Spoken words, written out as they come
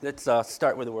Let's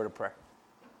start with a word of prayer.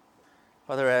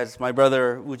 Father, as my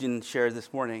brother Woojin shared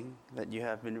this morning, that you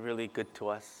have been really good to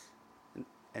us,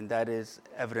 and that is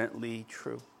evidently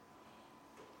true.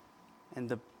 And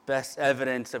the best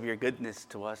evidence of your goodness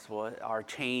to us was our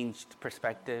changed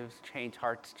perspectives, changed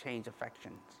hearts, changed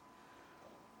affections.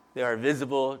 There are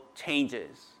visible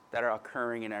changes that are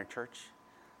occurring in our church,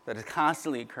 that is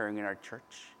constantly occurring in our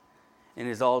church, and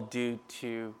is all due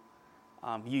to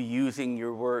you using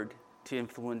your word to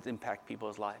impact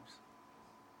people's lives.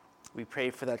 We pray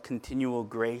for that continual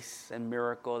grace and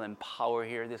miracle and power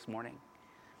here this morning,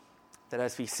 that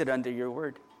as we sit under your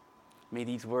word, may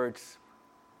these words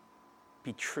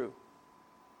be true,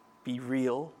 be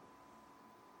real,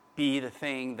 be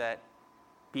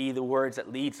the words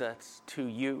that leads us to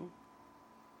you,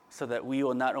 so that we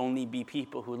will not only be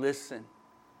people who listen,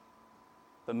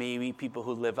 but may we be people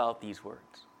who live out these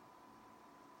words.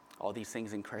 All these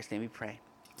things in Christ's name we pray.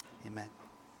 Amen.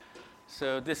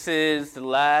 So this is the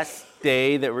last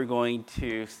day that we're going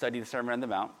to study the Sermon on the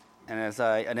Mount. And as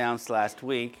I announced last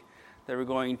week, that we're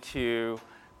going to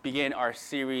begin our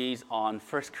series on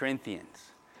 1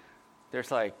 Corinthians.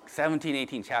 There's like 17,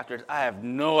 18 chapters. I have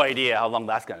no idea how long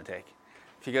that's going to take,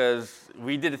 because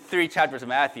we did 3 chapters of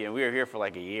Matthew, and we were here for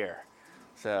like a year.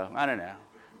 So I don't know.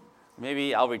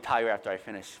 Maybe I'll retire after I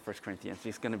finish 1 Corinthians.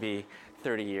 It's going to be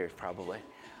 30 years probably.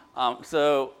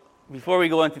 So before we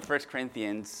go into 1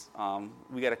 Corinthians,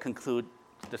 we got to conclude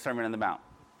the Sermon on the Mount,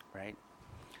 right?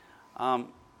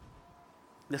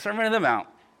 The Sermon on the Mount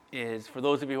is, for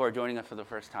those of you who are joining us for the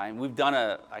first time, we've done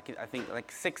I think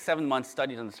like 6-7 months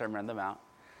studies on the Sermon on the Mount.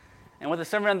 And what the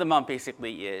Sermon on the Mount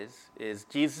basically is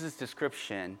Jesus'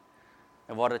 description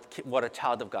of what a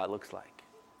child of God looks like,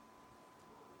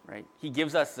 right? He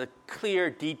gives us a clear,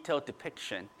 detailed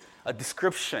depiction, a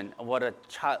description of what a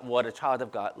child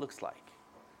of God looks like,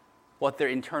 what their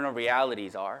internal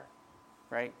realities are,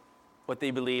 right? What they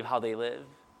believe, how they live.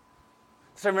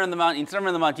 In Sermon on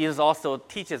the Mount, Jesus also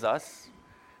teaches us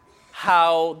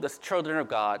how the children of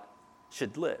God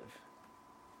should live.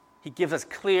 He gives us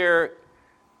clear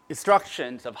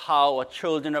instructions of how a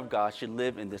children of God should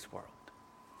live in this world.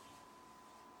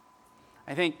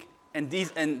 I think, and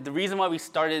the reason why we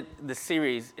started this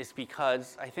series is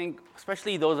because I think,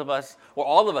 especially those of us, or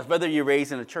all of us, whether you're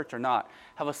raised in a church or not,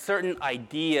 have a certain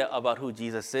idea about who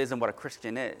Jesus is and what a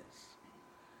Christian is.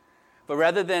 But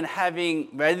rather than having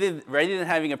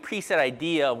a preset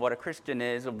idea of what a Christian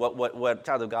is, or what a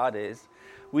child of God is,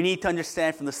 we need to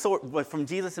understand from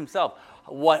Jesus himself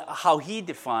how he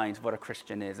defines what a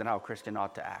Christian is and how a Christian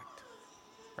ought to act,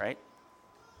 right?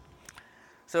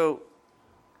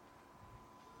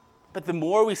 But the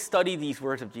more we study these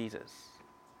words of Jesus,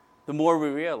 the more we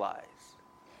realize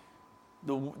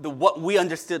what we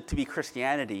understood to be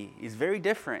Christianity is very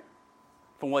different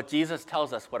from what Jesus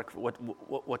tells us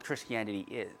what Christianity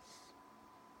is.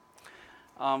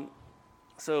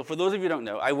 So for those of you who don't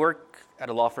know, I work at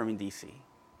a law firm in D.C.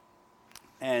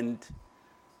 And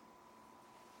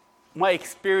my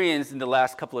experience in the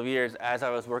last couple of years as I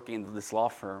was working in this law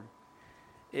firm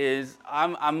is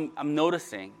I'm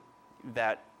noticing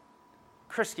that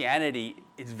Christianity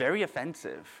is very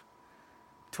offensive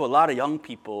to a lot of young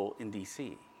people in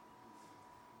D.C.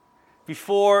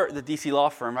 Before the D.C. law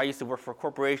firm, I used to work for a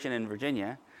corporation in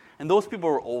Virginia, and those people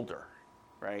were older,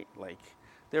 right? Like,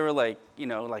 they were like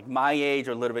my age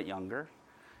or a little bit younger.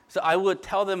 So I would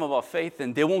tell them about faith,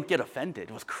 and they won't get offended.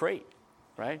 It was great,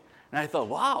 right? And I thought,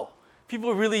 wow,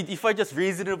 people really, if I just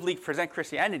reasonably present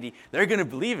Christianity, they're going to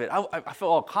believe it. I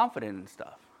felt all confident and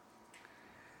stuff.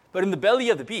 But in the belly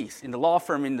of the beast, in the law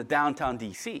firm in the downtown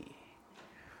D.C.,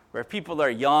 where people are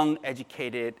young,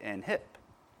 educated, and hip,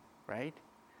 right?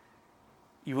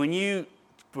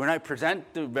 When I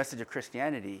present the message of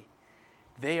Christianity,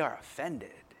 they are offended.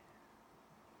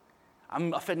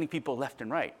 I'm offending people left and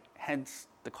right, hence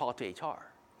the call to HR,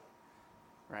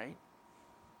 right?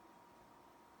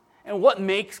 And what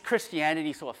makes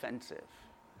Christianity so offensive?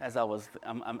 As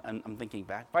I'm thinking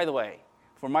back. By the way,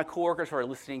 for my coworkers who are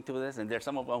listening to this, and there's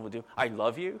some of them who do, I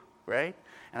love you, right?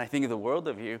 And I think of the world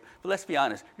of you. But let's be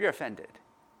honest, you're offended.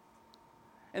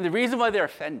 And the reason why they're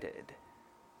offended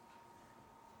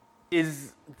they're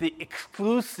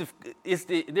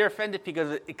offended because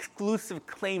of the exclusive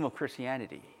claim of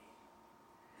Christianity.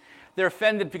 They're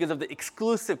offended because of the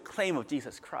exclusive claim of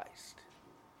Jesus Christ.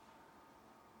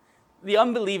 The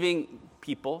unbelieving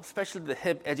people, especially the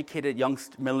hip, educated young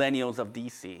millennials of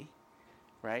DC,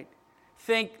 right,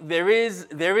 think there is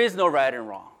no right and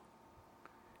wrong.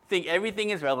 Think everything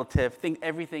is relative. Think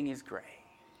everything is gray.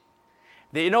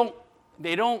 They're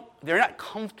not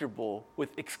comfortable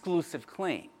with exclusive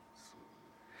claims.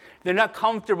 They're not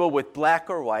comfortable with black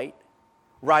or white,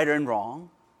 right and wrong,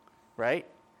 right?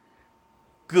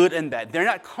 Good and bad. They're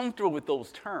not comfortable with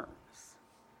those terms.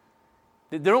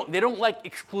 They don't like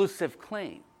exclusive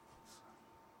claims.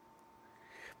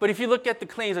 But if you look at the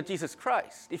claims of Jesus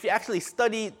Christ, if you actually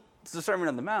study the Sermon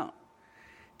on the Mount,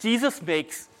 Jesus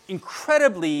makes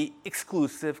incredibly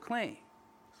exclusive claims.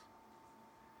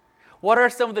 What are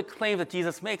some of the claims that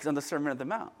Jesus makes on the Sermon on the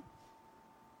Mount?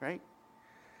 Right?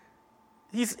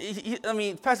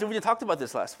 Pastor, we talked about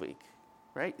this last week,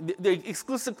 right? The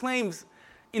exclusive claims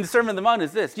in the Sermon on the Mount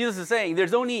is this. Jesus is saying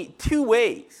there's only two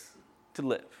ways to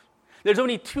live. There's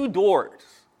only two doors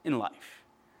in life.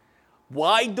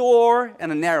 Wide door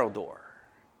and a narrow door.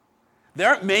 There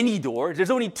aren't many doors. There's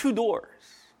only two doors.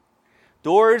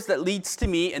 Doors that leads to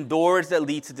me and doors that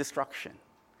lead to destruction.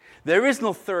 There is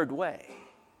no third way.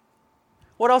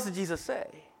 What else did Jesus say?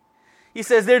 He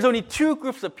says there's only two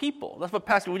groups of people. That's what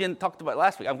Pastor William talked about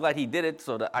last week. I'm glad he did it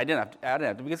so that I didn't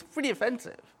have to because it's pretty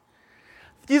offensive.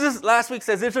 Jesus last week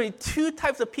says there's only two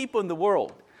types of people in the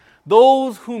world.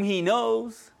 Those whom he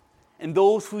knows and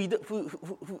those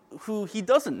who he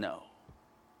doesn't know.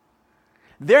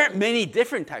 There aren't many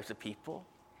different types of people.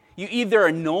 You either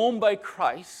are known by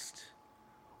Christ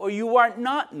or you are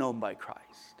not known by Christ.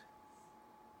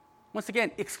 Once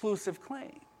again, exclusive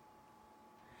claim.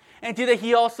 And today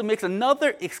he also makes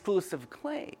another exclusive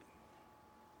claim.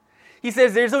 He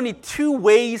says there's only two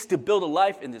ways to build a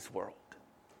life in this world.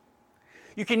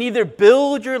 You can either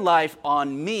build your life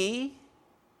on me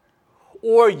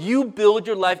or you build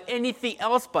your life anything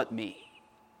else but me.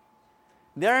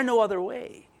 There are no other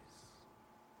ways.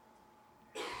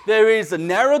 There is the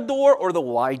narrow door or the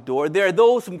wide door. There are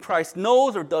those whom Christ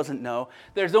knows or doesn't know.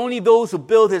 There's only those who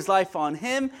build his life on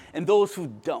him and those who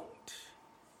don't.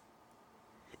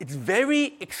 It's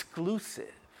very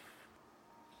exclusive.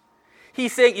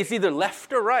 He's saying it's either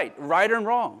left or right, right and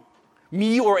wrong,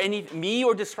 me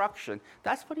or destruction.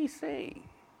 That's what he's saying.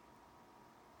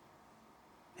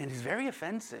 And it's very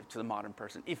offensive to the modern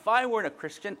person. If I weren't a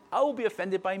Christian, I would be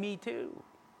offended by me too.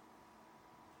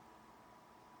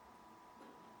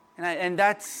 And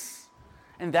that's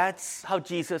how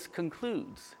Jesus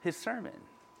concludes his sermon.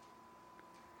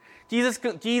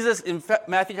 Jesus in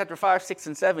Matthew chapter 5, 6,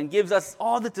 and 7 gives us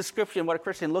all the description of what a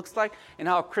Christian looks like and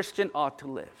how a Christian ought to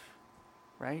live,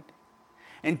 right?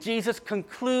 And Jesus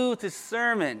concludes his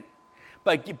sermon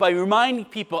by reminding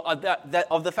people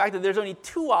of the fact that there's only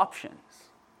two options.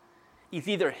 It's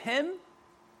either him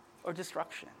or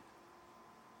destruction.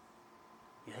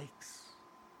 Yikes.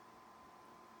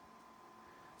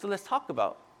 So let's talk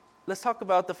about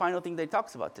the final thing that he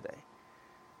talks about today.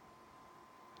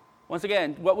 Once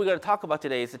again, what we're going to talk about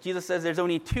today is that Jesus says there's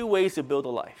only two ways to build a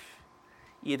life.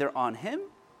 Either on him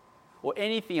or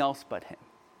anything else but him.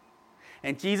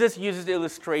 And Jesus uses the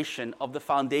illustration of the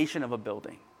foundation of a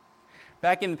building.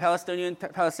 Back in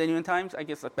Palestinian times, I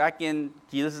guess like back in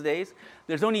Jesus' days,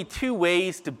 there's only two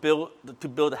ways to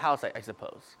build a house, I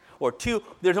suppose.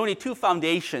 There's only two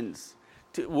foundations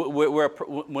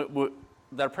that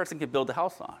a person can build a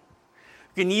house on.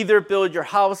 You can either build your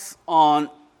house on,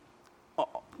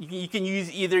 you can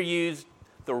either use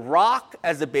the rock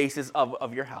as the basis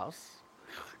of your house,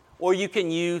 or you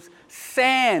can use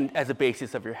sand as a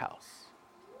basis of your house.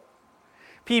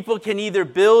 People can either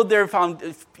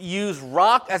use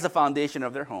rock as a foundation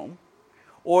of their home,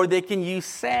 or they can use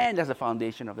sand as a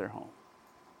foundation of their home.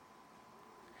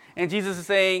 And Jesus is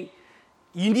saying,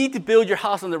 you need to build your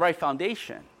house on the right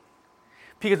foundation.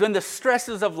 Because when the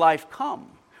stresses of life come,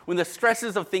 when the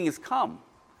stresses of things come,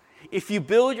 if you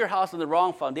build your house on the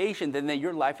wrong foundation, then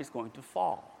your life is going to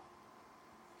fall.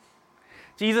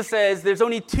 Jesus says there's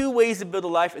only two ways to build a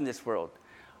life in this world.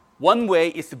 One way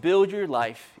is to build your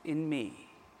life in me.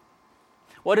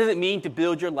 What does it mean to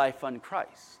build your life on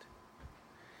Christ?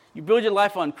 You build your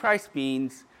life on Christ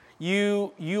means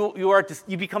you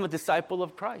become a disciple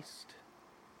of Christ.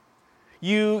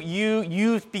 You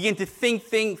begin to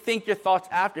think your thoughts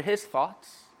after his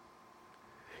thoughts.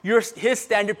 His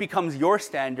standard becomes your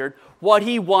standard. What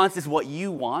he wants is what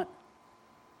you want,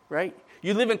 right?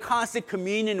 You live in constant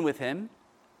communion with him.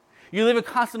 You live in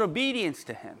constant obedience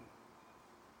to him.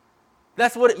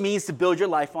 That's what it means to build your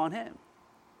life on him.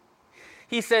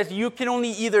 He says you can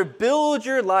only either build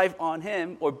your life on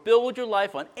him or build your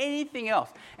life on anything else.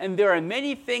 And there are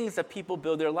many things that people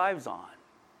build their lives on,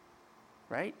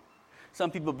 right?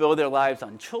 Some people build their lives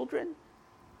on children.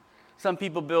 Some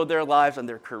people build their lives on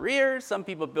their careers. Some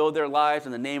people build their lives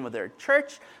on the name of their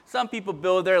church. Some people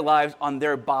build their lives on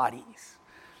their bodies.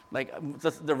 Like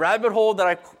the rabbit hole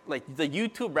the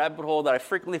YouTube rabbit hole that I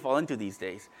frequently fall into these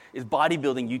days is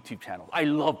bodybuilding YouTube channels. I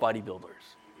love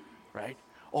bodybuilders, right?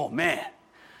 Oh, man.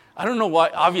 I don't know why.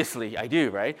 Obviously, I do,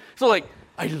 right? So, like,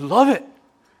 I love it.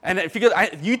 And because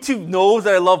YouTube knows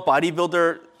that I love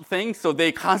bodybuilder things, so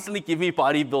they constantly give me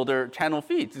bodybuilder channel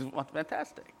feeds. It's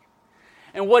fantastic.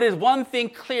 And what is one thing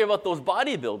clear about those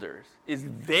bodybuilders is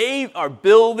they are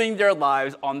building their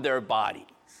lives on their bodies.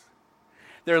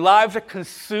 Their lives are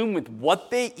consumed with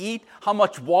what they eat, how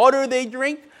much water they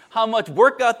drink, how much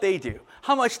workout they do,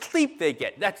 how much sleep they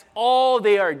get. That's all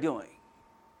they are doing.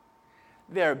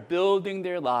 They are building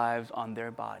their lives on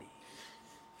their bodies.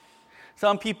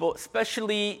 Some people,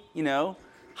 especially,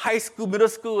 high school, middle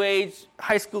school age,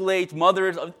 high school age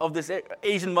mothers of this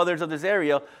Asian mothers of this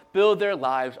area, build their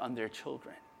lives on their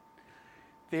children.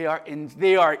 They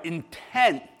are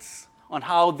intense on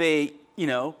how they,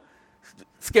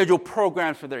 schedule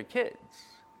programs for their kids,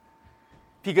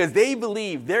 because they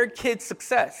believe their kids'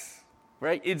 success,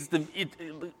 right?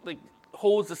 It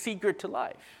holds the secret to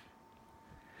life.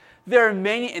 There are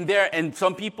many, and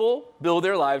some people build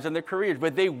their lives and their careers,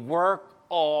 but they work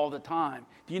all the time.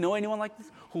 Do you know anyone like this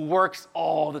who works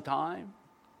all the time?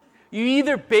 You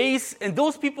either base, and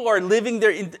those people are living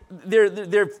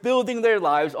they're building their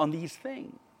lives on these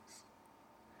things.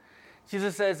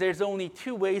 Jesus says there's only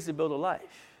two ways to build a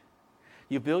life.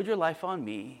 You build your life on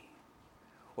me,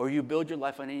 or you build your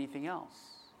life on anything else.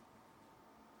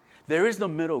 There is no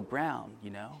middle ground,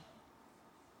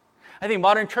 I think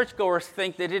modern churchgoers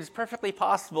think that it is perfectly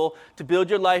possible to build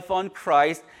your life on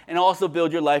Christ and also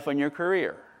build your life on your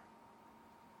career.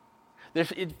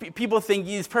 People think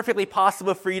it's perfectly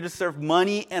possible for you to serve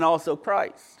money and also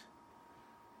Christ.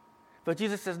 But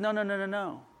Jesus says,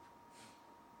 no.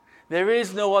 There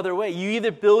is no other way. You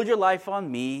either build your life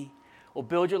on me or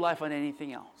build your life on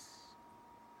anything else.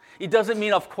 It doesn't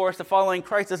mean, of course, that following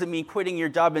Christ doesn't mean quitting your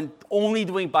job and only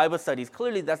doing Bible studies.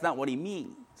 Clearly, that's not what he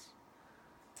means.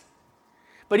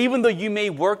 But even though you may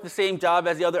work the same job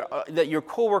as the other that your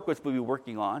coworkers will be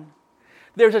working on,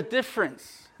 there's a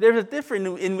difference. There's a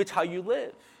difference in which how you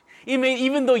live.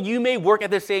 Even though you may work at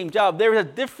the same job, there is a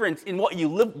difference in what you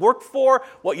work for,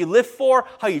 what you live for,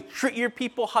 how you treat your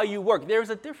people, how you work. There's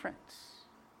a difference.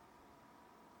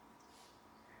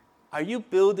 Are you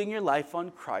building your life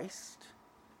on Christ?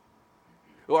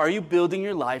 Or are you building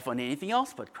your life on anything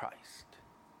else but Christ?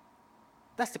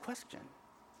 That's the question.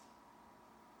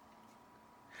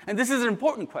 And this is an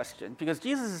important question because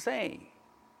Jesus is saying,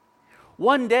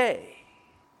 one day,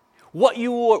 what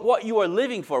you are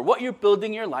living for, what you're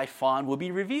building your life on will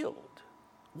be revealed.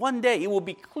 One day, it will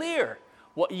be clear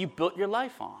what you built your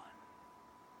life on.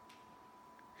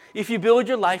 If you build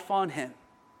your life on him,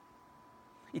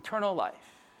 eternal life.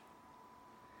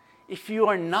 If you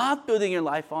are not building your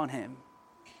life on him,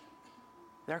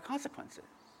 there are consequences.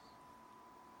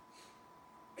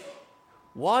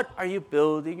 What are you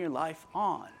building your life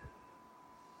on?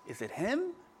 Is it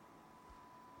him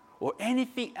or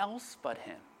anything else but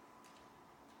him?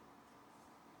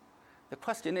 The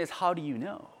question is, how do you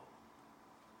know?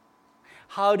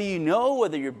 How do you know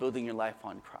whether you're building your life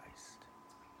on Christ?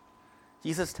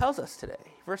 Jesus tells us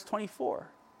today, verse 24.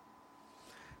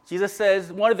 Jesus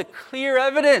says, one of the clear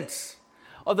evidence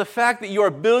of the fact that you are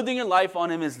building your life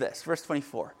on him is this, verse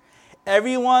 24.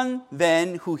 Everyone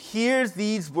then who hears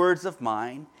these words of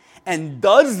mine and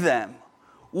does them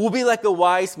will be like a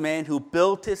wise man who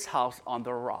built his house on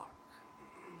the rock.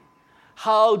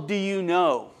 How do you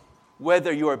know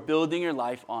whether you are building your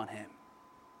life on him?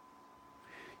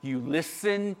 You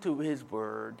listen to his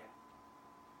word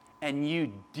and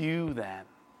you do them.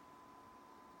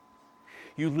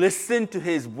 You listen to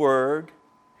his word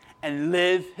and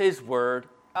live his word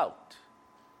out.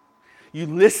 You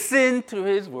listen to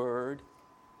his word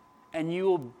and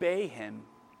you obey him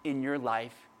in your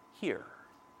life here.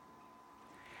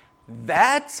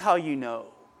 That's how you know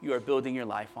you are building your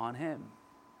life on him.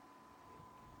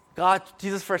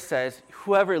 Jesus first says,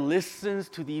 whoever listens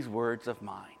to these words of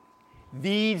mine,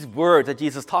 these words that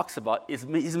Jesus talks about,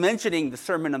 he's mentioning the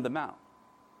Sermon on the Mount,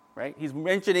 right? He's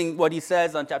mentioning what he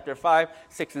says on chapter 5,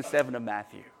 6, and 7 of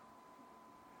Matthew.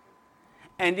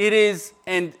 And it is,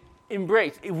 and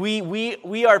embrace.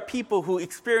 We are people who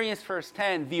experience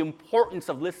firsthand the importance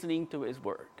of listening to his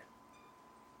word.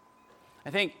 I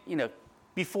think,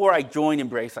 before I joined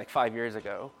Embrace like 5 years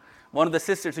ago, one of the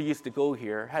sisters who used to go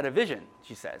here had a vision,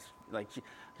 she says.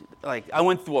 I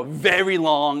went through a very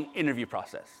long interview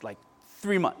process, like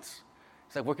 3 months.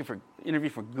 It's like interview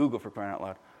for Google, for crying out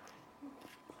loud.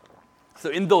 So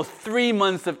in those 3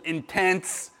 months of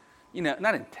intense,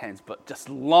 not intense, but just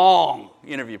long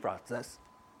interview process,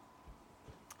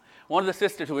 one of the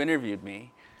sisters who interviewed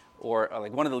me, or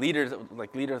one of the leaders of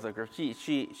the group,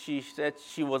 she said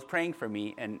she was praying for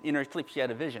me, and in her sleep she had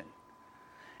a vision.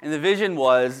 And the vision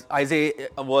was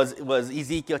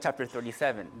Ezekiel chapter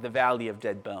 37, the valley of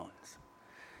dead bones.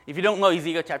 If you don't know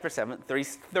Ezekiel chapter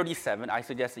 37, I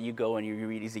suggest that you go and you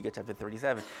read Ezekiel chapter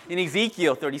 37. In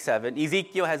Ezekiel 37,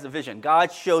 Ezekiel has a vision.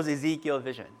 God shows Ezekiel a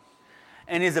vision.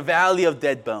 And it's a valley of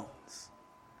dead bones.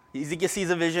 Ezekiel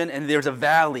sees a vision, and there's a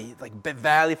valley, like a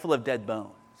valley full of dead bones.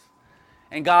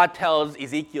 And God tells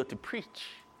Ezekiel to preach.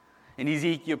 And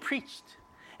Ezekiel preached.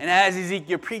 And as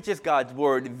Ezekiel preaches God's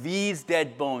word, these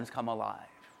dead bones come alive.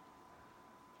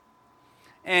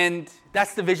 And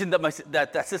that's the vision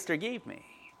that sister gave me.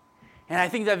 And I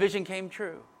think that vision came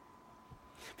true.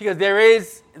 Because there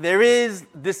is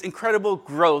this incredible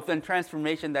growth and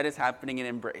transformation that is happening in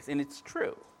Embrace. And it's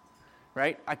true,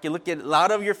 right? I can look at a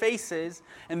lot of your faces,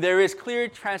 and there is clear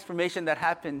transformation that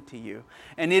happened to you.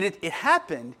 And it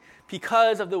happened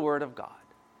because of the Word of God.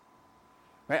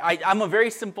 Right? I'm a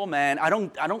very simple man. I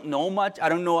don't know much. I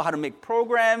don't know how to make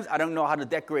programs. I don't know how to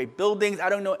decorate buildings. I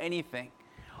don't know anything.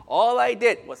 All I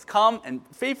did was come and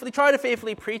try to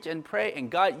faithfully preach and pray, and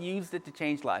God used it to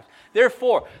change lives.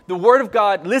 Therefore, the Word of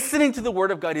God, listening to the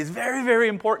Word of God is very, very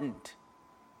important.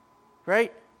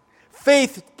 Right?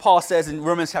 Faith, Paul says in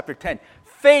Romans chapter 10,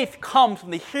 faith comes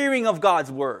from the hearing of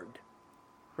God's Word.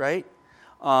 Right?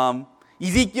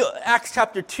 Acts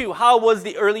chapter 2, how was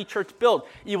the early church built?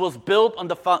 It was built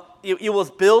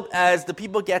as the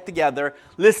people get together,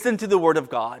 listen to the Word of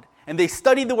God, and they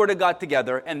studied the Word of God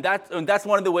together, and that's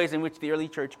one of the ways in which the early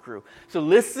church grew. So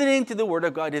listening to the Word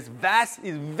of God is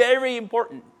very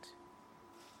important.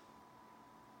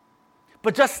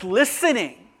 But just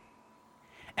listening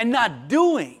and not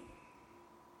doing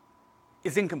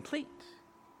is incomplete.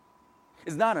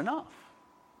 It's not enough.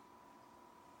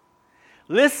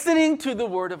 Listening to the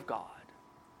Word of God,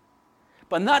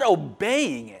 but not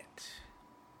obeying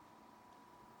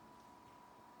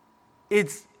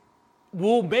it,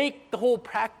 will make the whole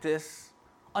practice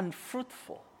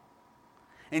unfruitful.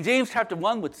 And James chapter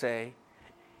 1 would say,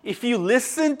 if you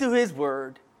listen to His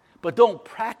Word, but don't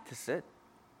practice it,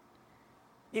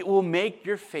 it will make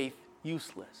your faith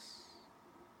useless.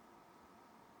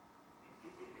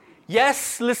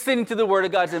 Yes, listening to the Word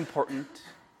of God is important.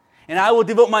 And I will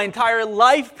devote my entire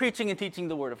life preaching and teaching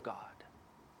the Word of God.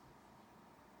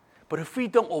 But if we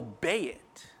don't obey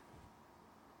it,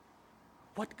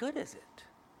 what good is it?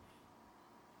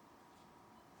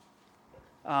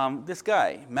 This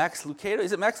guy, Max Lucado,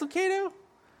 is it Max Lucado?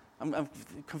 I'm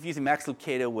confusing Max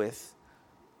Lucado with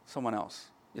someone else.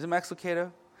 Is it Max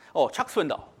Lucado? Oh, Chuck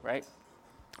Swindoll, right?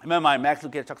 I remember Max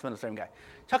Lucado, Chuck Swindoll, same guy.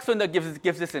 Chuck Swindoll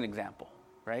gives this an example,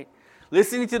 right?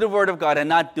 Listening to the Word of God and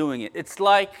not doing it. It's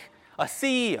like a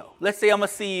CEO. Let's say I'm a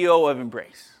CEO of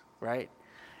Embrace, right?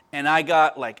 And I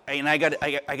get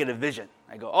a vision.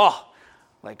 I go,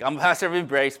 I'm pastor of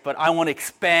Embrace, but I want to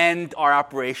expand our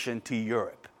operation to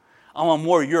Europe. I want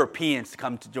more Europeans to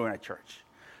come to join our church.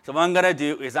 So what I'm going to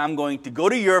do is I'm going to go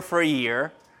to Europe for a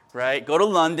year, right? Go to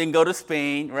London, go to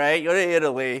Spain, right? Go to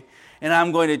Italy, and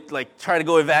I'm going to try to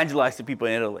go evangelize to people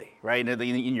in Italy, right?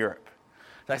 In Europe.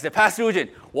 So I said, Pastor Ujin,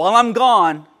 while I'm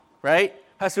gone, right?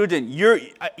 Pastor Ujin,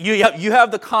 you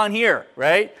have the con here,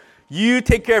 right? You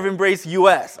take care of Embrace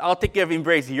US. I'll take care of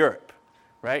Embrace Europe,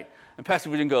 right? And Pastor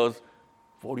Ujin goes,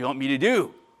 what do you want me to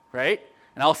do, right?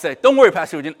 And I'll say, don't worry,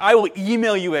 Pastor Ujin, I will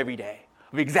email you every day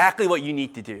of exactly what you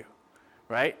need to do,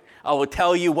 right? I will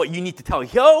tell you what you need to tell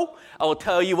Hyo. I will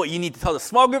tell you what you need to tell the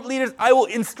small group leaders. I will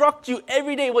instruct you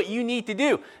every day what you need to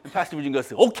do. And Pastor Ujin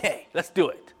goes, okay, let's do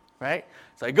it, right?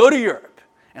 So I go to Europe,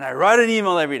 and I write an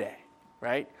email every day,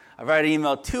 right? I write an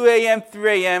email 2 a.m.,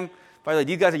 3 a.m. By the way,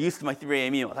 these guys are used to my 3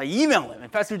 a.m. emails. I email him,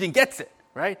 and Pastor Ujin gets it,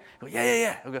 right? I go,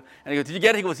 yeah. I go, and I go, did you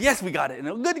get it? He goes, yes, we got it. And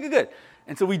I go, good.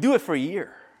 And so we do it for a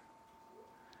year.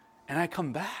 And I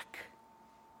come back,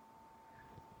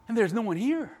 and there's no one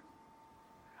here.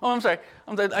 Oh, I'm sorry.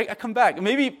 I come back.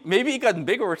 Maybe it got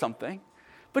bigger or something,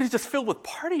 but it's just filled with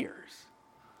partiers,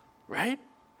 right?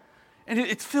 And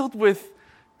it's filled with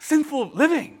sinful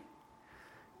living,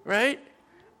 right?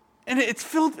 And it's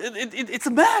filled. It's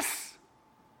a mess.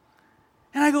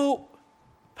 And I go,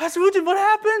 Pastor Ujin, what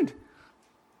happened?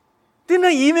 Didn't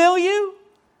I email you?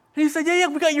 And he said, yeah,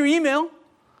 we got your email.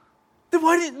 Then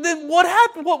what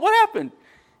happened? What happened?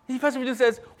 And Pastor Ujin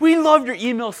says, we love your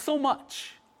email so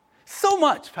much,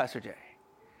 Pastor Jay,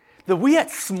 that we had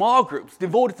small groups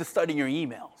devoted to studying your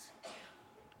emails,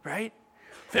 right?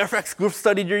 Fairfax group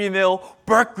studied your email.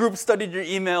 Burke group studied your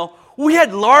email. We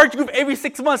had large group every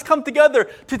 6 months come together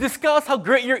to discuss how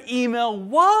great your email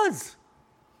was.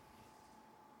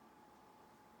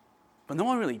 But no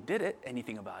one really did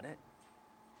anything about it.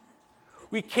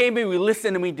 We came in, we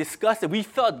listened, and we discussed it. We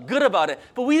felt good about it,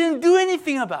 but we didn't do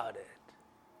anything about it.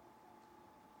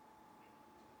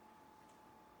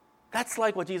 That's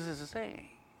like what Jesus is saying.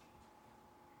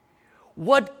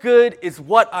 What good is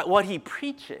what he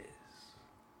preaches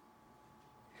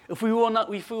if we will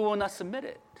not submit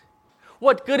it?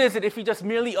 What good is it if we just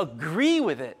merely agree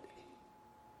with it,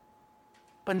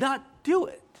 but not do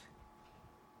it?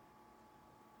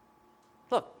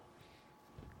 Look,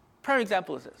 prime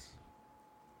example is this.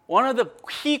 One of the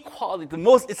key qualities, the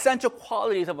most essential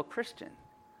qualities of a Christian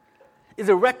is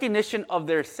a recognition of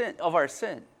our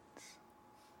sins,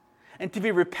 and to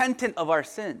be repentant of our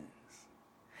sins,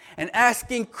 and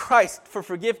asking Christ for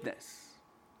forgiveness.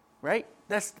 Right?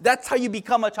 That's how you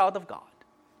become a child of God.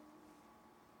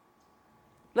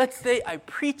 Let's say I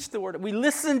preach the Word, we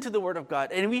listen to the Word of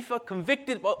God, and we feel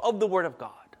convicted of the Word of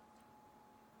God.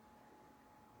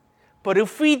 But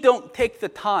if we don't take the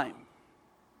time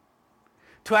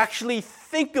to actually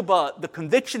think about the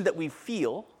conviction that we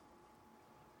feel,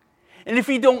 and if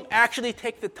we don't actually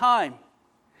take the time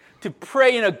to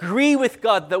pray and agree with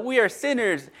God that we are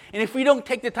sinners, and if we don't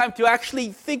take the time to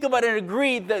actually think about and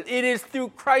agree that it is through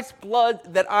Christ's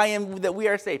blood that we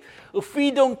are saved, if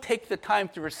we don't take the time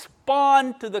to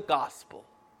respond to the gospel,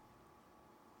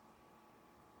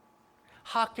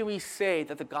 how can we say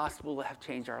that the gospel will have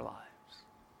changed our lives?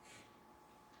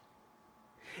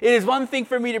 It is one thing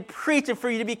for me to preach and for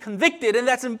you to be convicted, and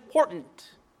that's important.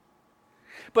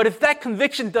 But if that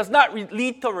conviction does not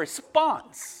lead to a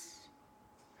response,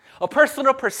 a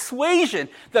personal persuasion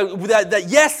that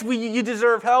yes, you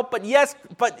deserve help, but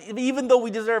even though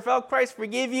we deserve help, Christ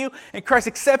forgive you and Christ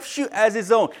accepts you as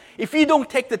his own. If you don't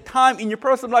take the time in your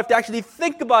personal life to actually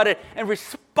think about it and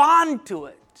respond to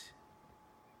it,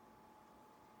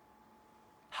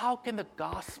 how can the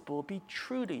gospel be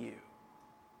true to you?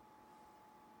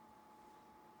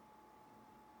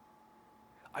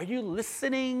 Are you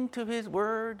listening to his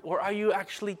word, or are you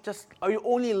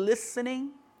only listening?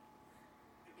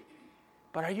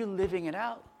 But are you living it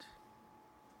out?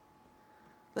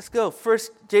 Let's go.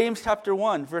 First James chapter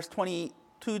 1, verse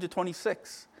 22 to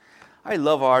 26. I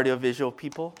love audiovisual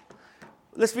people.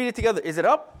 Let's read it together. Is it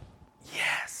up?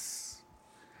 Yes.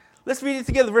 Let's read it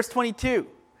together. Verse 22.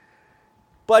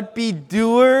 But be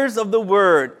doers of the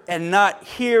word and not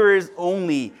hearers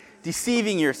only,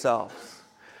 deceiving yourselves.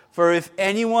 For if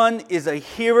anyone is a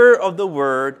hearer of the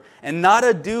word and not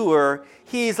a doer,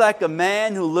 he is like a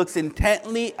man who looks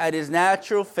intently at his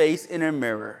natural face in a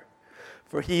mirror.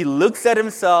 For he looks at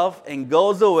himself and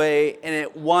goes away and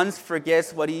at once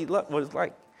forgets what he was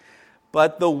like.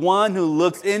 But the one who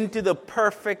looks into the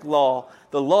perfect law,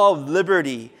 the law of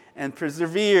liberty, and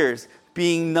perseveres,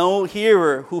 being no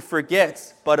hearer who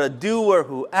forgets, but a doer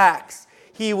who acts,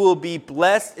 he will be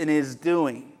blessed in his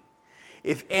doing.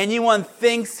 If anyone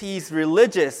thinks he's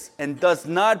religious and does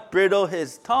not bridle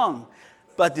his tongue,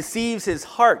 but deceives his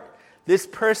heart, this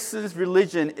person's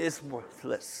religion is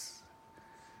worthless.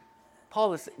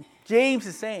 James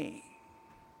is saying,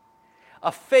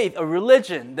 a faith, a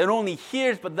religion that only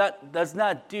hears but that does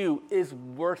not do is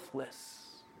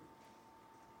worthless.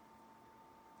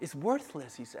 It's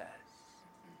worthless, he says.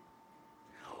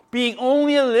 Being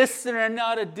only a listener and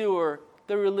not a doer,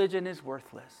 the religion is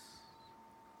worthless.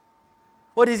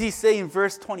 What does he say in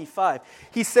verse 25?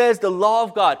 He says the law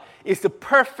of God is the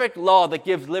perfect law that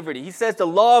gives liberty. He says the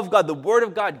law of God, the word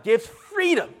of God, gives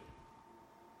freedom.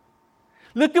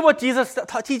 Look at what Jesus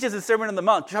teaches in Sermon on the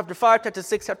Mount, chapter 5, chapter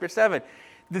 6, chapter 7.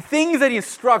 The things that he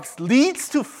instructs leads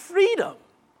to freedom.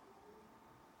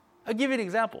 I'll give you an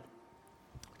example.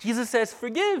 Jesus says,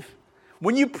 forgive.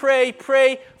 When you pray,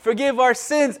 forgive our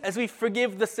sins as we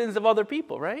forgive the sins of other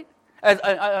people, right?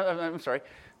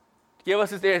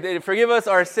 Forgive us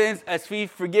our sins as we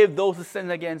forgive those who sin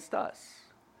against us.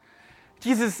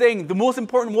 Jesus is saying one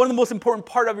of the most important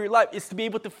part of your life is to be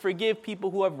able to forgive people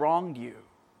who have wronged you.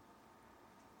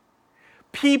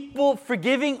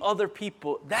 Forgiving other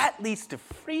people, that leads to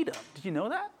freedom. Did you know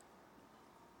that?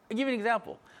 I'll give you an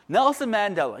example. Nelson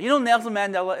Mandela. You know who Nelson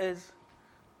Mandela is?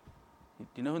 Do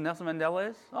you know who Nelson Mandela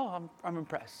is? Oh, I'm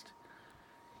impressed.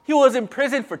 He was in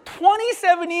prison for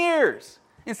 27 years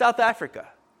in South Africa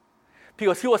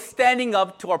because he was standing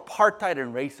up to apartheid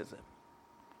and racism.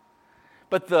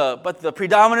 But the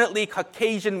predominantly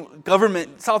Caucasian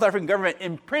government, South African government,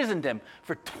 imprisoned him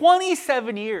for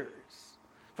 27 years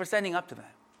for standing up to them.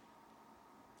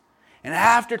 And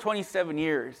after 27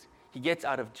 years, he gets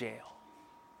out of jail.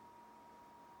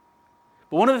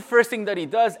 But one of the first things that he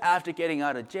does after getting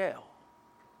out of jail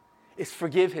is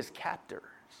forgive his captors.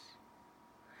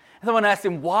 And someone asked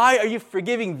him, why are you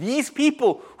forgiving these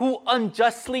people who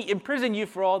unjustly imprisoned you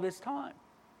for all this time?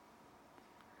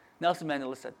 Nelson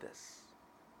Mandela said this: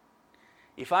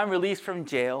 if I'm released from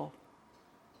jail,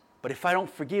 but if I don't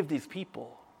forgive these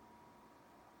people,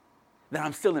 then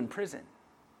I'm still in prison.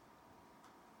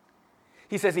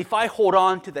 He says, if I hold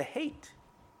on to the hate,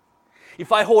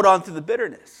 if I hold on to the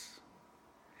bitterness,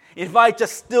 if I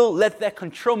just still let that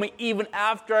control me even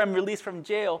after I'm released from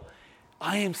jail,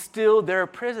 I am still their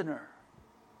prisoner.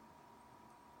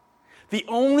 The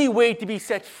only way to be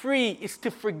set free is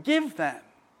to forgive them.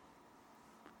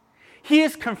 He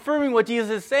is confirming what Jesus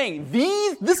is saying.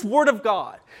 This word of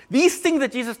God, these things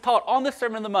that Jesus taught on the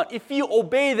Sermon on the Mount, if you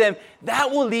obey them, that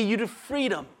will lead you to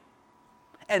freedom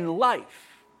and life.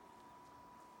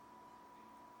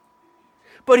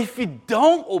 But if you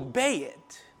don't obey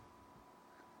it,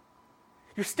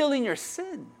 you're still in your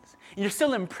sins. You're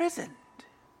still imprisoned.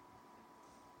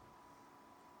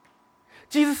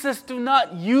 Jesus says, do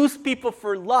not use people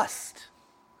for lust.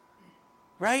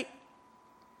 Right?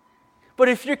 But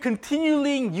if you're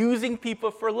continually using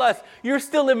people for lust, you're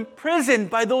still imprisoned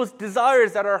by those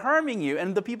desires that are harming you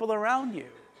and the people around you.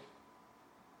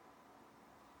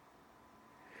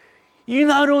 You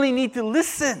not only need to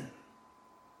listen,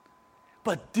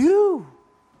 but do.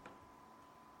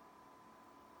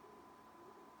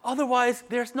 Otherwise,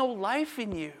 there's no life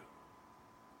in you.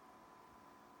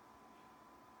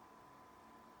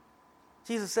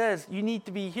 Jesus says you need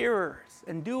to be hearers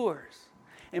and doers.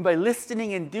 And by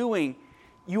listening and doing,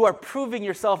 you are proving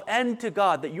yourself and to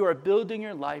God that you are building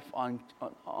your life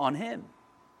on Him.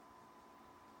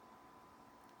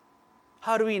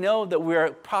 How do we know that we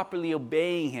are properly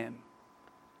obeying Him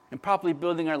and properly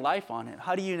building our life on Him?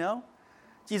 How do you know?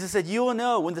 Jesus said, you will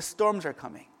know when the storms are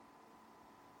coming.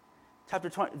 Chapter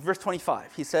 20, verse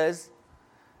 25, he says,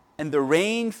 and the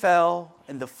rain fell,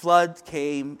 and the floods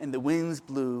came, and the winds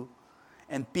blew,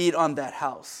 and beat on that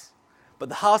house. But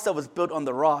the house that was built on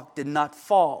the rock did not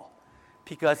fall,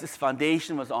 because its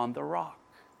foundation was on the rock.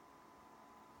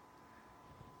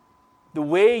 The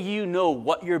way you know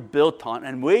what you're built on,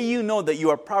 and the way you know that you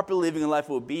are properly living a life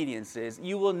of obedience is,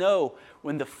 you will know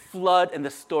when the flood and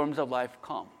the storms of life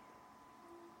come.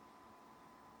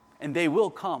 And they will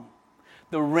come.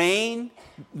 The rain,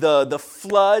 the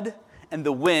flood, and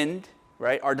the wind,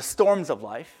 right, are the storms of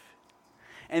life.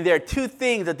 And there are two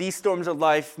things that these storms of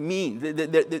life mean.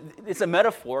 It's a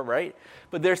metaphor, right?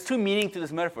 But there's two meanings to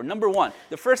this metaphor. Number one,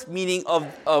 the first meaning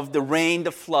of the rain,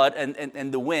 the flood,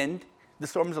 and the wind, the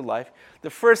storms of life.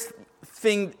 The first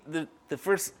thing, the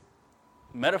first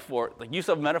metaphor, the use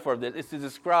of metaphor of this is to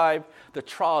describe the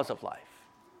trials of life,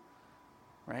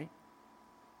 right?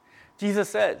 Jesus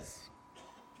says,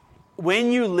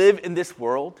 when you live in this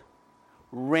world,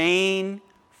 rain,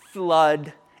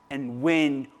 flood, and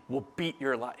wind will beat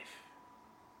your life.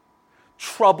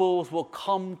 Troubles will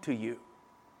come to you.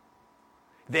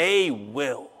 They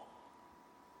will.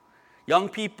 Young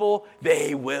people,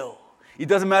 they will. It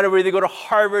doesn't matter whether they go to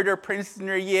Harvard or Princeton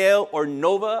or Yale or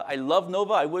Nova. I love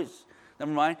Nova. I wish.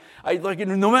 Never mind.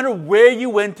 No matter where you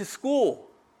went to school,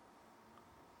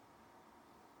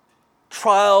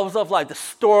 trials of life, the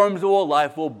storms of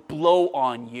life will blow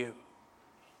on you.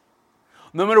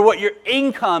 No matter what your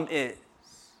income is,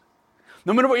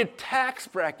 no matter what your tax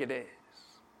bracket is,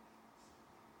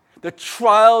 the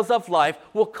trials of life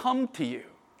will come to you.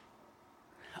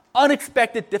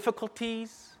 Unexpected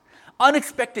difficulties,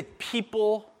 unexpected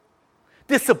people,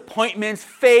 disappointments,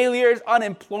 failures,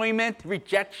 unemployment,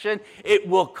 rejection, it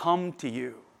will come to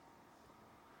you.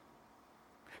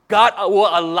 God will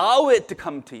allow it to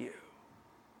come to you.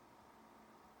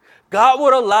 God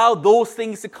would allow those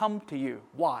things to come to you.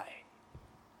 Why?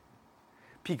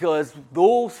 Because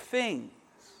those things,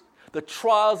 the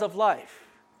trials of life,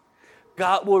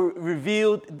 God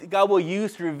will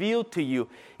use to reveal to you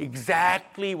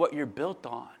exactly what you're built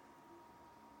on.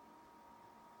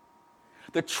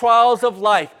 The trials of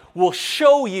life will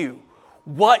show you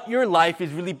what your life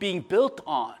is really being built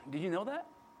on. Did you know that?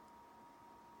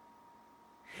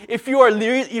 If your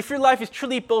life is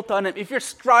truly built on Him, if you're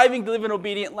striving to live an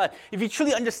obedient life, if you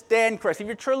truly understand Christ, if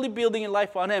you're truly building your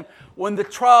life on Him, when the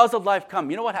trials of life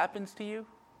come, you know what happens to you?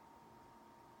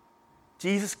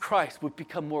 Jesus Christ would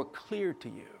become more clear to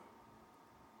you.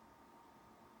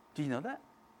 Do you know that?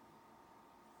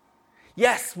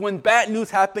 Yes, when bad news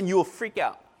happened, you will freak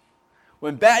out.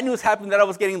 When bad news happened that I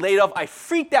was getting laid off, I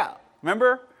freaked out.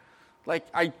 Remember? Like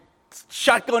I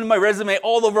shotgunned my resume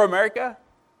all over America.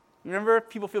 Remember?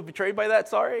 People feel betrayed by that.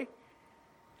 Sorry.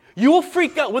 You will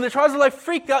freak out. When the trials of life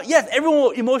freak out, yes, everyone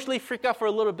will emotionally freak out for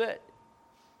a little bit.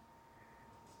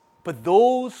 But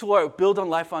those who are built on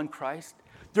life on Christ,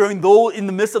 in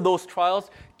the midst of those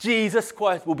trials, Jesus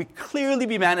Christ will clearly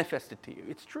be manifested to you.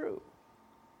 It's true.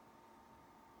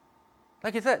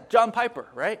 Like I said, John Piper,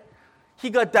 right? He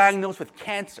got diagnosed with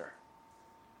cancer,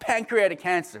 pancreatic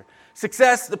cancer.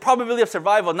 Success, the probability of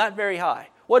survival, not very high.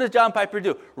 What does John Piper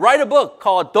do? Write a book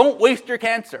called Don't Waste Your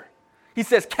Cancer. He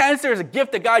says, cancer is a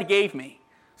gift that God gave me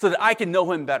so that I can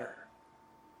know him better.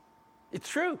 It's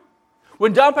true.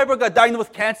 When John Piper got diagnosed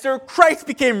with cancer, Christ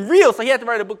became real, so he had to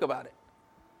write a book about it.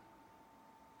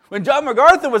 When John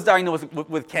MacArthur was diagnosed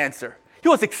with cancer, he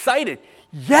was excited.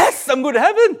 Yes, I'm going to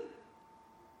heaven.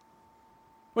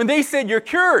 When they said, you're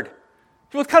cured,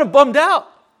 he was kind of bummed out.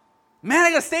 Man,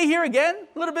 I got to stay here again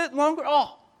a little bit longer?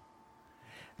 Oh,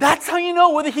 that's how you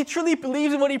know whether he truly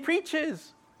believes in what he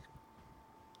preaches.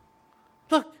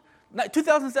 Look,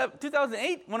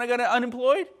 2008, when I got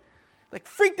unemployed,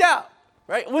 freaked out,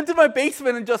 right? Went to my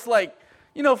basement and just that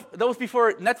was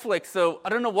before Netflix, so I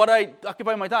don't know what I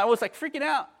occupied my time. I was freaking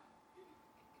out,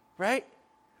 right?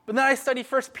 But then I studied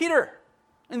 1 Peter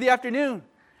in the afternoon,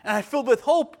 and I filled with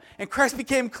hope, and Christ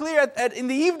became clear in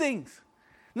the evenings.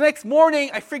 The next morning,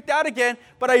 I freaked out again,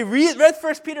 but I read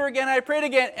 1 Peter again, I prayed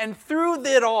again, and through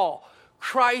it all,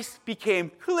 Christ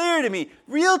became clear to me,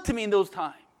 real to me in those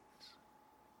times.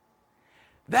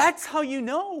 That's how you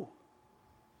know.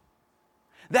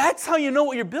 That's how you know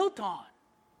what you're built on.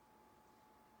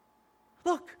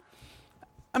 Look,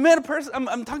 I'm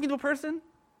talking to a person,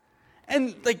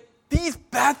 and these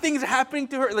bad things are happening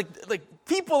to her.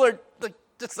 People are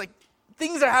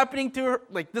things are happening to her,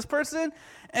 this person,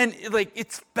 and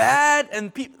it's bad,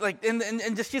 and people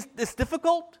and just it's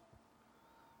difficult,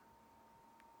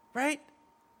 right?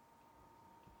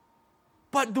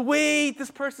 But the way this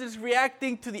person is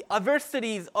reacting to the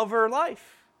adversities of her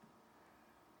life,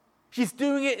 she's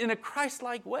doing it in a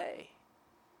Christ-like way.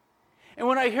 And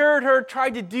when I heard her try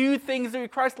to do things in a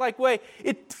Christ-like way,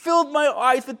 it filled my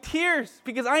eyes with tears,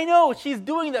 because I know she's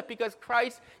doing that because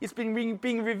Christ is being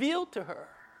revealed to her.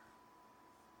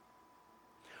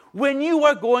 When you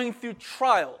are going through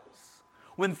trials,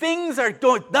 when things are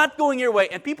not going your way,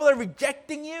 and people are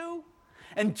rejecting you,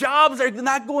 and jobs are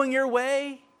not going your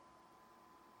way,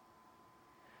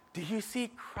 do you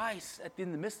see Christ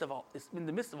in the midst of all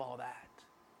that?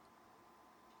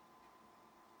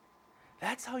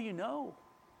 That's how you know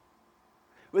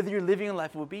whether you're living a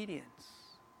life of obedience.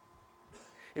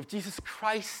 If Jesus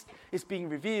Christ is being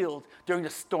revealed during the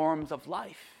storms of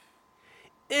life,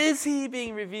 is he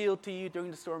being revealed to you during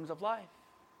the storms of life?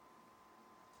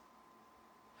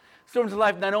 Storms of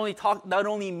life not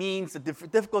only means the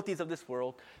difficulties of this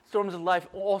world. Storms of life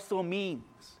also means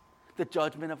the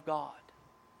judgment of God.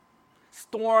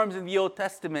 Storms in the Old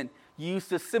Testament used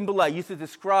to symbolize, used to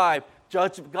describe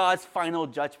God's final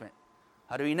judgment.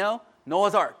 How do we know?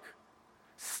 Noah's Ark.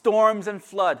 Storms and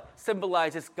flood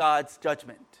symbolizes God's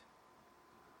judgment.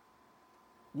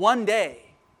 One day,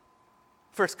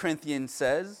 1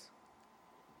 Corinthians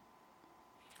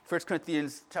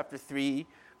chapter 3,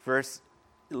 verse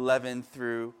 11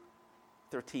 through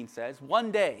 13 says,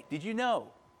 one day, did you know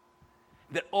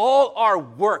that all our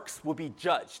works will be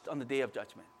judged on the day of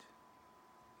judgment?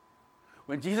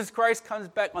 When Jesus Christ comes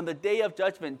back on the day of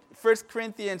judgment, 1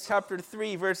 Corinthians chapter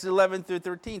 3, verses 11 through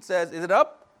 13 says, is it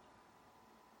up?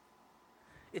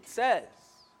 It says,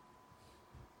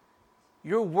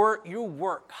 your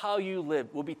work, how you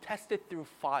live, will be tested through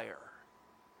fire.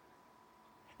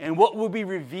 And what will be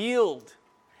revealed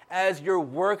as your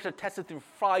works are tested through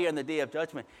fire on the day of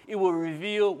judgment, it will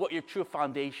reveal what your true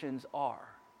foundations are.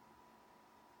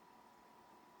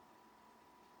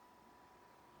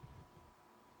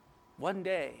 One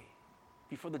day,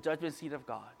 before the judgment seat of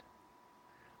God,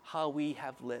 how we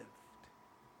have lived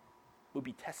will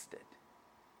be tested.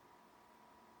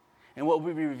 And what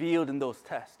will be revealed in those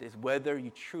tests is whether you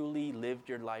truly lived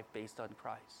your life based on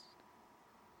Christ.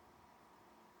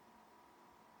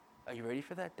 Are you ready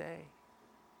for that day?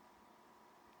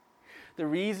 The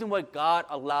reason why God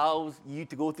allows you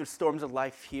to go through storms of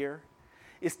life here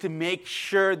is to make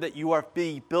sure that you are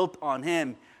being built on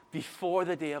him before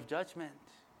the day of judgment.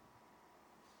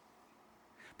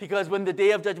 Because when the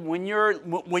day of judgment,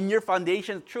 when your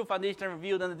foundation, true foundation, are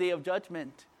revealed on the day of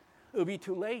judgment, it will be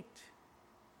too late.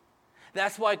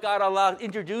 That's why God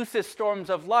introduces storms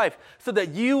of life, so that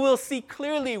you will see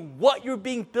clearly what you're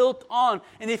being built on.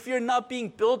 And if you're not being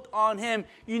built on him,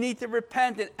 you need to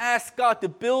repent and ask God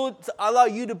to allow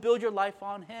you to build your life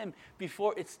on him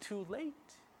before it's too late.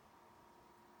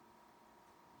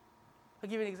 I'll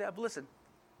give you an example. Listen,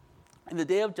 in the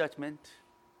day of judgment,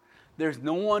 there's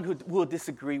no one who will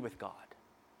disagree with God.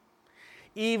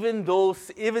 Even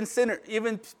sinners,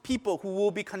 even people who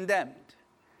will be condemned,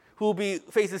 who will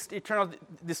face eternal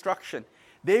destruction,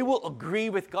 they will agree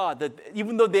with God that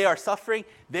even though they are suffering,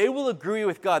 they will agree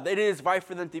with God that it is right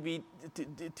for them to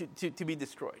be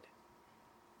destroyed.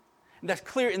 And that's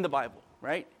clear in the Bible,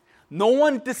 right? No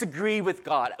one disagrees with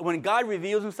God. When God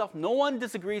reveals himself, no one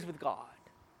disagrees with God.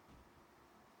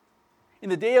 In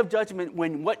the day of judgment,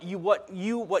 when what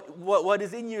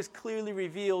is in you is clearly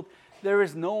revealed, there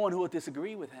is no one who will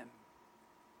disagree with him.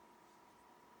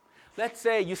 Let's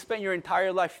say you spent your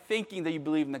entire life thinking that you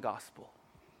believe in the gospel.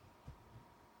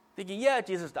 Thinking, yeah,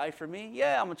 Jesus died for me.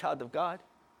 Yeah, I'm a child of God.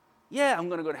 Yeah, I'm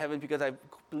going to go to heaven because I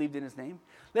believed in his name.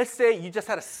 Let's say you just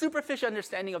had a superficial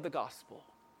understanding of the gospel,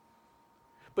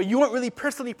 but you weren't really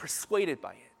personally persuaded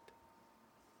by it.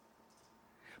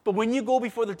 But when you go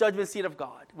before the judgment seat of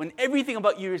God, when everything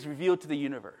about you is revealed to the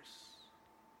universe,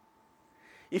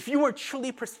 if you weren't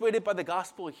truly persuaded by the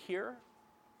gospel here,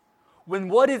 when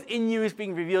what is in you is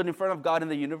being revealed in front of God in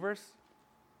the universe,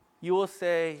 you will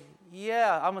say,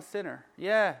 yeah, I'm a sinner.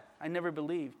 Yeah, I never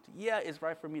believed. Yeah, it's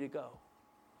right for me to go.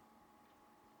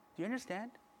 Do you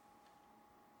understand?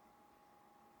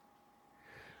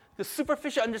 The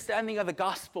superficial understanding of the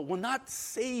gospel will not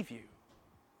save you.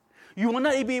 You will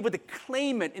not be able to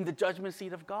claim it in the judgment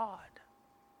seat of God.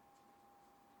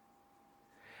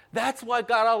 That's why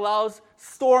God allows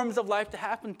storms of life to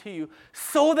happen to you,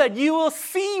 so that you will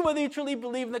see whether you truly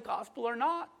believe in the gospel or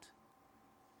not.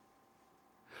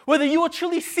 Whether you will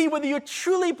truly see whether you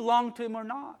truly belong to him or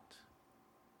not.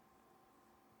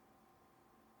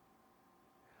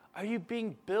 Are you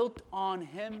being built on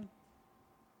him?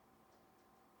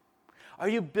 Are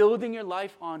you building your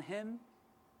life on him?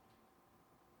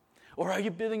 Or are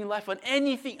you building your life on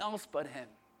anything else but him?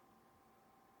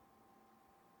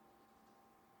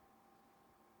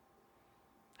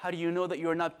 How do you know that you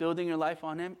are not building your life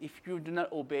on him? If you do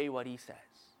not obey what he says.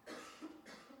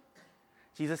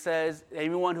 Jesus says,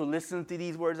 anyone who listens to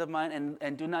these words of mine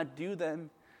and do not do them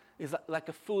is like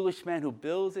a foolish man who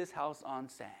builds his house on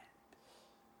sand.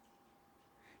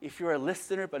 If you're a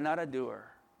listener but not a doer,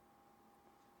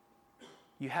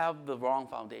 you have the wrong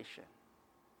foundation.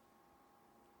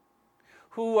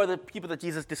 Who are the people that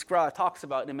Jesus talks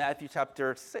about in Matthew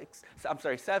chapter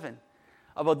 7,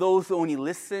 about those who only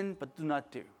listen but do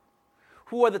not do?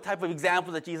 Who are the type of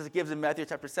examples that Jesus gives in Matthew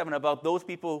chapter 7 about those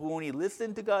people who only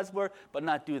listen to God's word but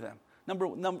not do them?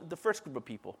 The first group of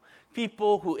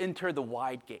people who enter the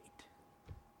wide gate.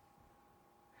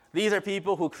 These are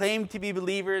people who claim to be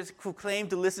believers, who claim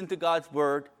to listen to God's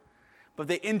word, but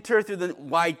they enter through the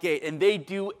wide gate and they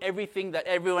do everything that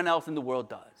everyone else in the world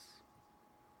does.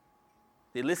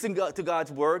 They listen to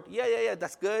God's word. Yeah,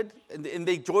 that's good. And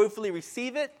they joyfully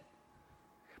receive it.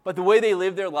 But the way they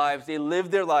live their lives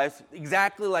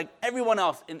exactly like everyone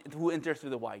else who enters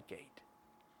through the wide gate.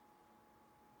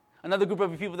 Another group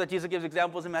of people that Jesus gives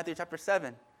examples in Matthew chapter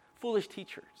 7, foolish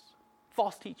teachers,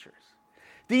 false teachers.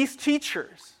 These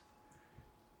teachers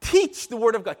teach the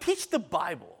word of God, teach the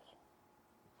Bible.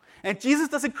 And Jesus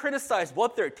doesn't criticize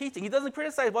what they're teaching. He doesn't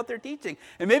criticize what they're teaching.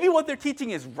 And maybe what they're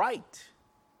teaching is right.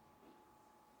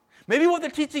 Maybe what they're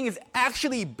teaching is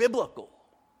actually biblical.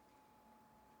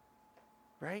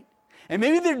 Right? And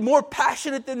maybe they're more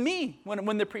passionate than me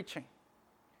when they're preaching.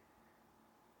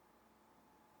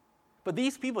 But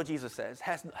these people, Jesus says,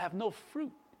 have no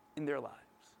fruit in their lives.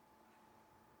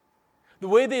 The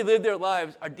way they live their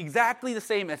lives are exactly the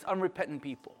same as unrepentant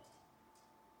people.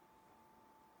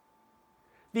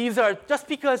 These are, just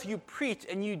because you preach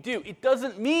and you do, it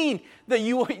doesn't mean that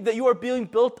you are being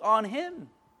built on him.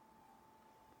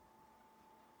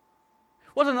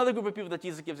 What's another group of people that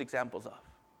Jesus gives examples of?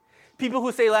 People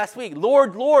who say last week,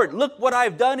 Lord, Lord, look what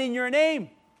I've done in your name.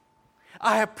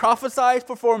 I have prophesied,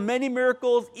 performed many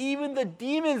miracles, even the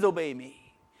demons obey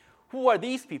me. Who are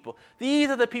these people? These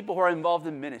are the people who are involved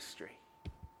in ministry.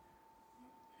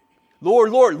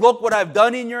 Lord, Lord, look what I've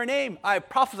done in your name. I have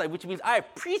prophesied, which means I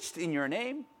have preached in your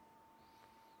name.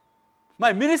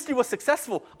 My ministry was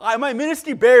successful. My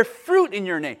ministry bears fruit in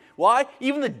your name. Why?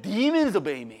 Even the demons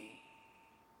obey me.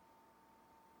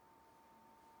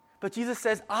 But Jesus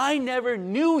says, I never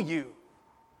knew you.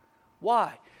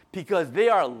 Why? Because they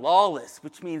are lawless,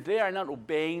 which means they are not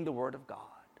obeying the word of God.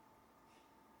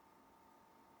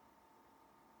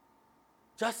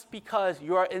 Just because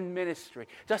you are in ministry,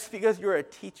 just because you're a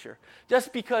teacher,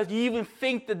 just because you even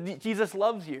think that Jesus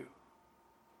loves you,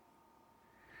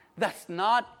 that's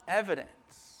not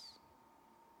evidence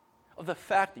of the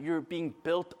fact that you're being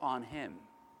built on him.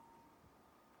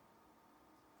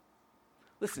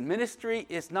 Listen, ministry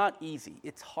is not easy.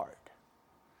 It's hard.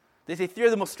 They say three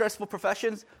of the most stressful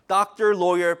professions: doctor,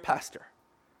 lawyer, pastor.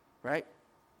 Right?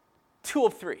 2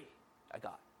 of 3 I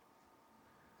got.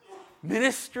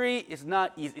 Ministry is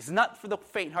not easy. It's not for the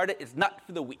faint-hearted. It's not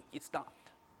for the weak. It's not.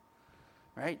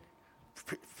 Right?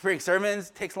 Preaching sermons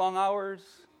takes long hours.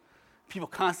 People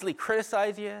constantly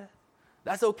criticize you.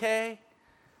 That's okay.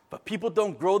 But people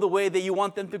don't grow the way that you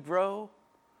want them to grow.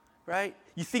 Right?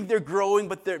 You think they're growing,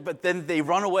 but then they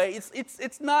run away.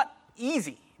 It's not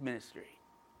easy ministry.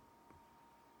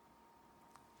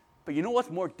 But you know what's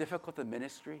more difficult than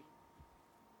ministry?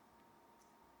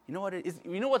 You know what it is?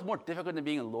 You know what's more difficult than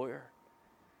being a lawyer?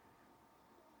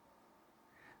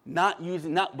 Not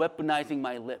weaponizing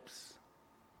my lips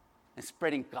and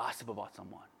spreading gossip about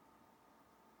someone.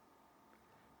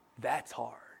 That's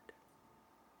hard.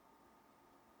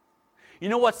 You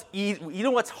know what's easy? You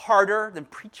know what's harder than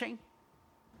preaching?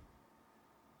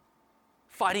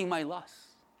 Fighting my lusts.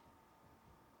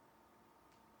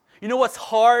 You know what's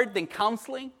hard than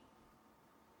counseling?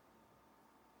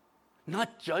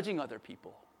 Not judging other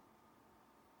people.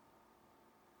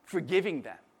 Forgiving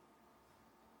them.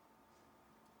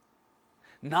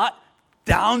 Not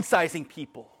downsizing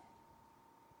people.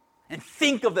 And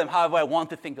think of them however I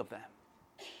want to think of them.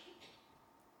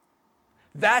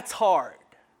 That's hard.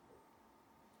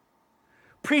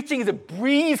 Preaching is a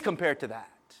breeze compared to that.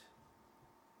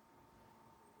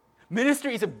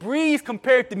 Ministry is a breeze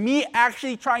compared to me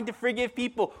actually trying to forgive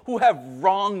people who have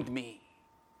wronged me.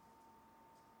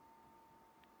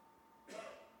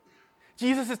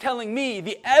 Jesus is telling me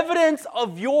the evidence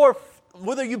of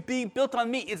whether you're being built on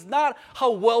me is not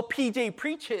how well PJ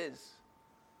preaches,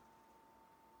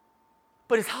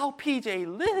 but it's how PJ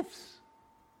lives.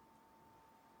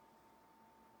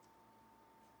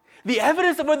 The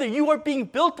evidence of whether you are being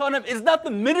built on him is not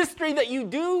the ministry that you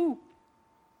do.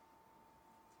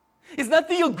 It's not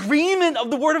the agreement of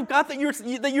the Word of God that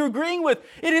you're agreeing with.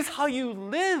 It is how you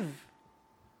live.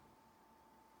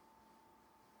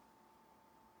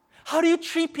 How do you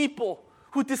treat people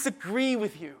who disagree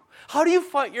with you? How do you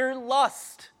fight your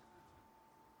lust?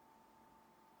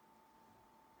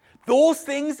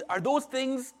 Are those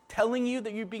things telling you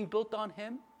that you're being built on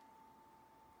him?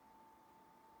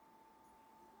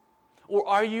 Or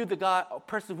are you a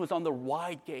person who's on the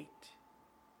wide gate?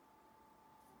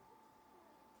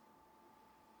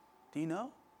 Do you know?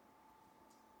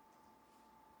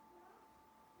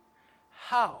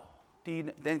 How do you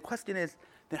know? Then the question is,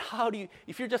 then how do you,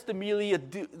 if you're just merely a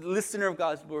listener of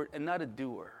God's word and not a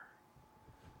doer,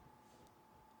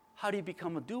 how do you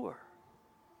become a doer?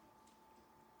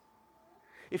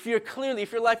 If your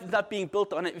life is not being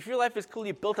built on it, if your life is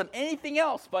clearly built on anything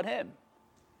else but him,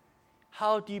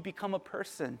 how do you become a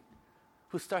person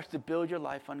who starts to build your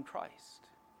life on Christ?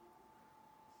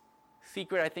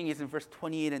 Secret, I think, is in verse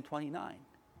 28 and 29.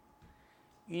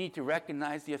 You need to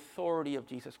recognize the authority of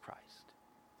Jesus Christ.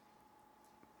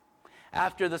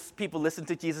 After the people listened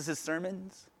to Jesus'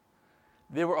 sermons,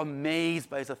 they were amazed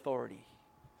by his authority.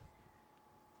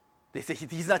 They said,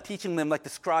 he's not teaching them like the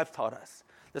scribes taught us.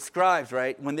 The scribes,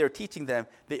 right, when they're teaching them,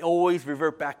 they always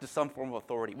revert back to some form of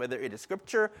authority, whether it is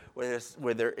scripture,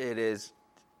 whether it is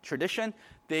tradition.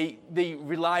 They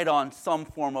relied on some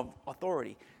form of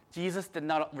authority. Jesus did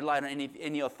not rely on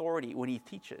any authority when he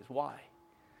teaches. Why?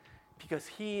 Because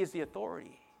he is the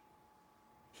authority.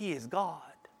 He is God.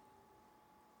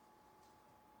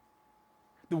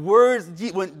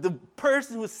 When the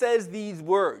person who says these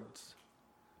words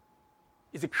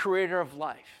is the creator of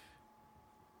life,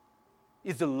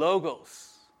 is the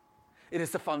Logos. It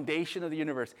is the foundation of the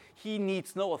universe. He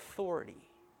needs no authority.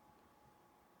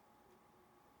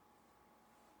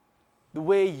 The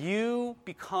way you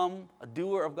become a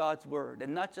doer of God's word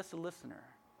and not just a listener,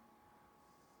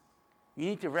 you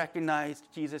need to recognize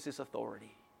Jesus'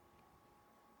 authority.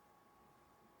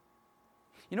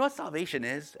 You know what salvation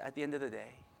is at the end of the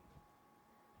day?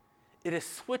 It is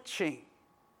switching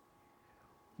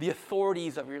the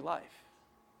authorities of your life.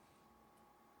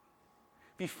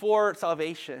 Before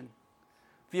salvation,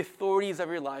 the authorities of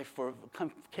your life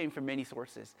came from many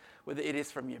sources, whether it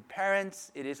is from your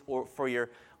parents, or for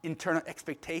your internal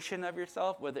expectation of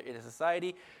yourself, whether it is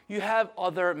society. You have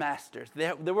other masters.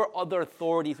 There were other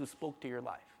authorities who spoke to your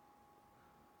life.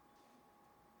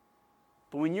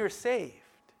 But when you're saved,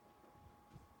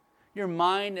 your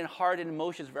mind and heart and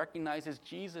emotions recognizes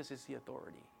Jesus is the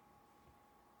authority.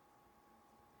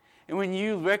 And when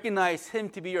you recognize him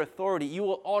to be your authority, you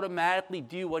will automatically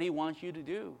do what he wants you to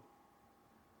do.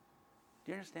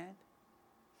 Do you understand?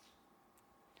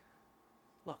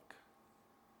 Look,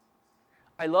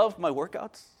 I love my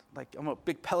workouts. Like, I'm a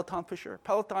big Peloton pusher.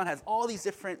 Peloton has all these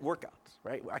different workouts,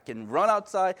 right? I can run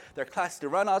outside. There are classes to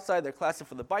run outside. There are classes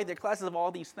for the bike. There are classes of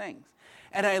all these things.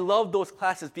 And I love those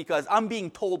classes because I'm being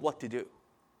told what to do,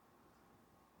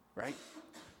 right?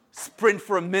 Sprint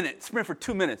for a minute, sprint for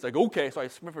 2 minutes. Like, okay, so I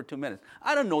sprint for 2 minutes.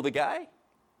 I don't know the guy.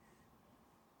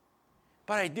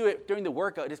 But I do it during the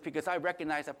workout just because I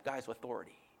recognize that guy's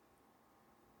authority.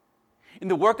 In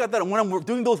the workout, when I'm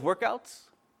doing those workouts,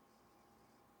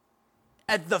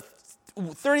 at the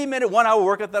 30-minute, 1-hour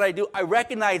workout that I do, I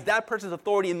recognize that person's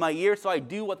authority in my ear, so I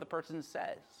do what the person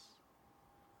says.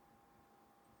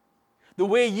 The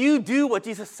way you do what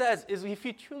Jesus says is if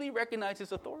you truly recognize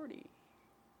his authority.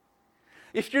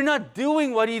 If you're not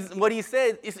doing what he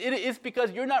said, it is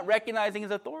because you're not recognizing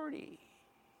his authority.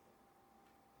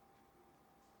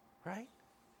 Right?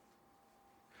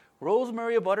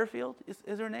 Rosemary Butterfield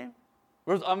is her name?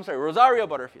 Rosario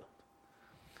Butterfield.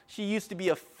 She used to be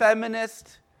a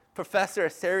feminist professor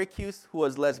at Syracuse who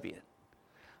was lesbian.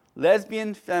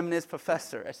 Lesbian feminist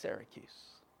professor at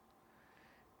Syracuse.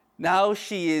 Now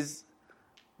she is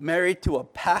married to a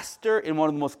pastor in one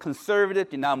of the most conservative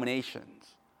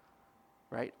denominations,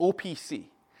 right? OPC.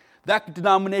 That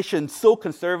denomination is so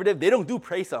conservative, they don't do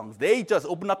praise songs. They just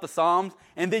open up the Psalms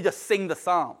and they just sing the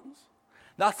Psalms.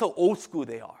 That's how old school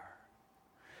they are.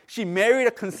 She married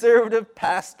a conservative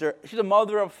pastor. She's a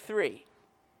mother of 3.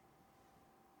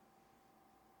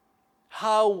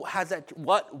 How has that?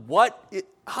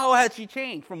 How has she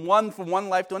changed from one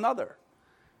life to another?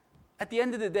 At the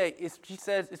end of the day, she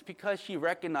says it's because she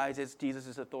recognizes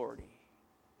Jesus' authority.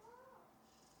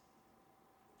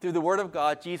 Through the Word of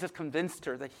God, Jesus convinced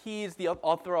her that He is the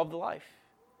author of the life.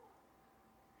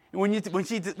 And when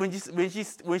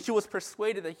she was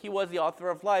persuaded that He was the author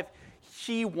of life,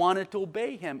 she wanted to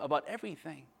obey Him about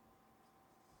everything.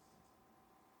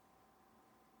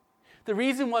 The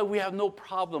reason why we have no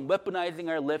problem weaponizing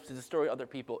our lips to destroy other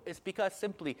people is because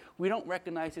simply we don't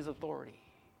recognize His authority.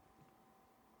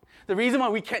 The reason why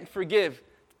we can't forgive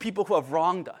people who have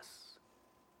wronged us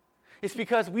is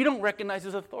because we don't recognize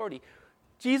His authority.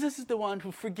 Jesus is the one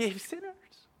who forgives sinners.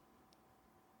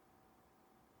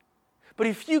 But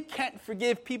if you can't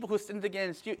forgive people who sinned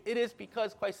against you, it is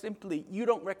because, quite simply, you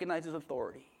don't recognize His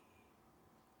authority.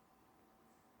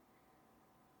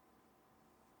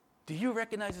 Do you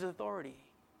recognize His authority?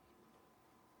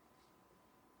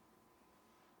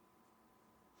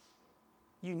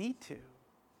 You need to.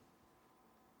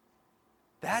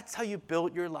 That's how you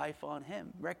build your life on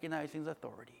Him, recognizing His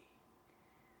authority.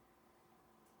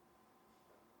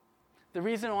 The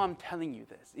reason why I'm telling you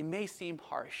this, it may seem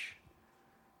harsh,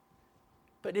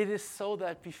 but it is so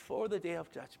that before the day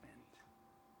of judgment,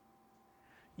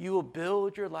 you will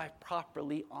build your life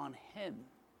properly on Him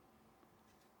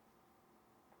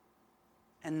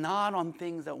and not on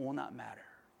things that will not matter.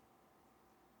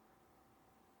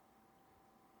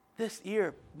 This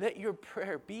year, let your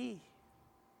prayer be,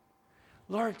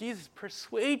 Lord Jesus,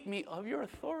 persuade me of your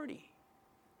authority.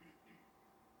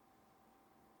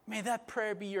 May that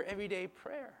prayer be your everyday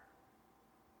prayer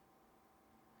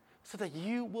so that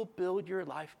you will build your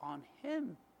life on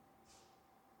Him.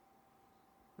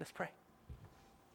 Let's pray.